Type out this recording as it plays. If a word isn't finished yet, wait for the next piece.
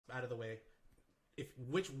out of the way.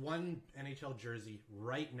 Which one NHL jersey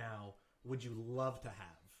right now would you love to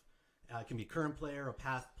have? It can be current player, a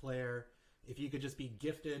past player. If you could just be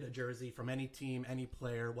gifted a jersey from any team, any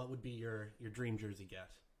player, what would be your dream jersey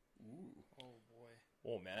get? Ooh. Oh, boy.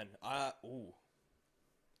 Oh, man. Ooh.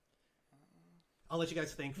 I'll let you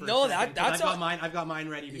guys think for No, a second, that's I've got mine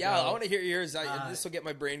ready to go. Yeah, I want to hear yours. This will get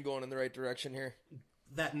my brain going in the right direction here.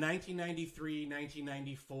 That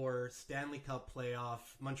 1993-1994 Stanley Cup playoff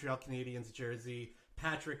Montreal Canadiens jersey,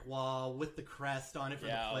 Patrick Waugh with the crest on it for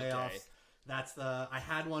the playoffs. Okay. That's I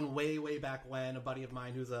had one way back when. A buddy of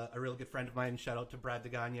mine who's a real good friend of mine, shout out to Brad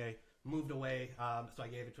Degagne, moved away, so I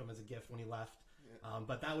gave it to him as a gift when he left. Yeah.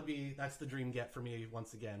 But that's the dream get for me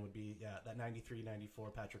once again would be that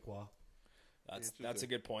 93-94 Patrick Waugh. That's a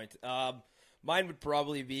good point. Mine would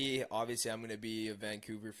probably be, obviously I'm going to be a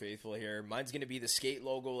Vancouver faithful here. Mine's going to be the skate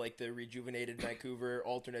logo, like the rejuvenated Vancouver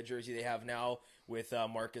alternate jersey they have now with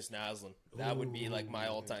Marcus Naslund. That would be like my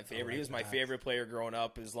all-time favorite. He was my favorite player growing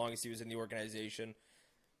up as long as he was in the organization.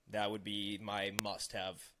 That would be my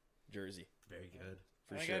must-have jersey. Very good.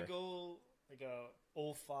 I think I'd go like a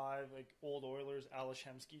 05, like old Oilers Ales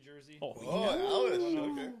Hemsky jersey. Oh, Alice.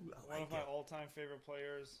 Okay. One of my all-time favorite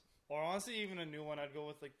players. Or honestly, even a new one, I'd go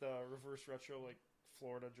with like the reverse retro, like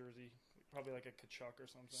Florida jersey, probably like a Kachuk or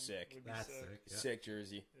something. Sick. That's sick. Yeah. Sick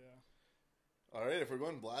jersey. Yeah. All right, if we're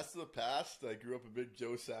going blast to the past, I grew up a big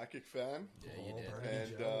Joe Sakic fan. Yeah, you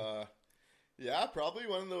did. And yeah, probably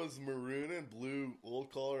one of those maroon and blue old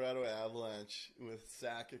Colorado Avalanche with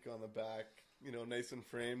Sakic on the back, nice and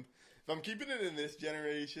framed. If I'm keeping it in this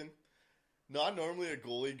generation, not normally a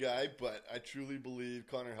goalie guy, but I truly believe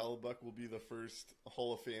Connor Hellebuyck will be the first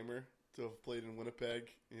Hall of Famer to have played in Winnipeg.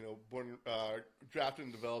 Born, drafted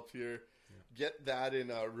and developed here. Yeah. Get that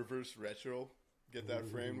in reverse retro. Get that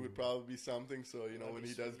framed would probably be something. So, when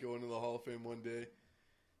he does go into the Hall of Fame one day,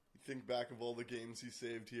 you think back of all the games he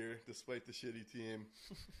saved here, despite the shitty team.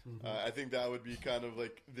 I think that would be kind of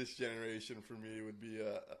like this generation for me would be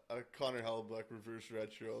a Connor Hellebuyck reverse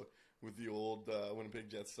retro with the old Winnipeg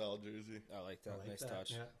Jets style jersy. I like that. Nice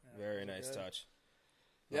touch. Yeah. Very nice touch.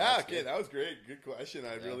 Yeah, okay, that was great. Good question.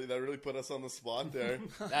 That really put us on the spot there.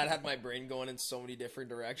 That had my brain going in so many different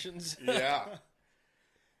directions. Yeah.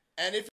 And if